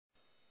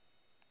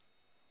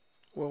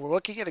When we're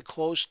looking at a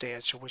closed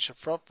stance in which the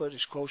front foot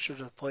is closer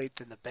to the plate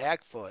than the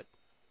back foot,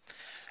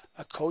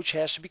 a coach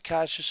has to be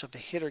conscious of a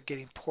hitter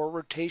getting poor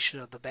rotation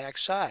of the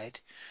backside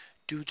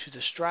due to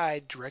the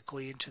stride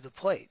directly into the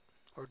plate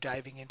or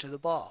diving into the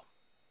ball.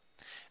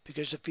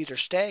 Because the feet are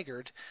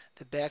staggered,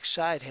 the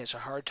backside has a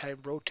hard time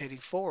rotating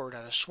forward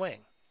on a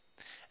swing,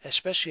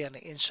 especially on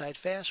an inside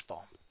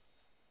fastball.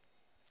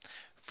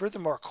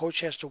 Furthermore, a coach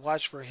has to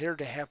watch for a hitter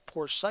to have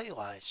poor sight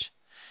lines.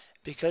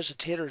 Because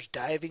the hitter is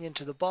diving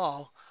into the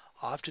ball,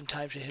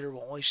 oftentimes the hitter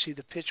will only see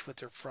the pitch with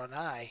their front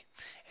eye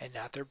and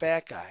not their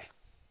back eye.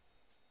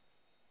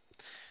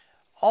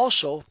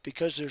 Also,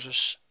 because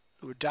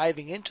we're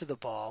diving into the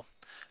ball,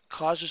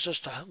 causes us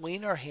to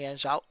lean our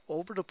hands out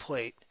over the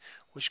plate,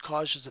 which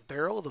causes the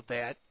barrel of the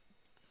bat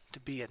to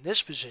be in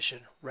this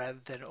position rather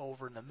than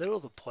over in the middle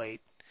of the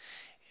plate.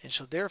 And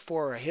so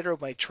therefore a hitter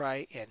might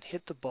try and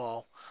hit the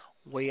ball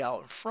way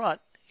out in front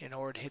in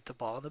order to hit the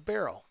ball in the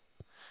barrel.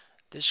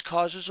 This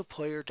causes a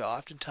player to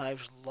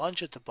oftentimes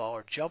lunge at the ball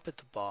or jump at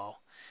the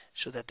ball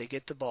so that they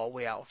get the ball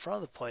way out in front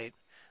of the plate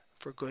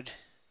for good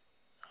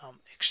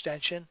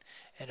extension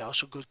and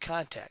also good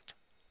contact.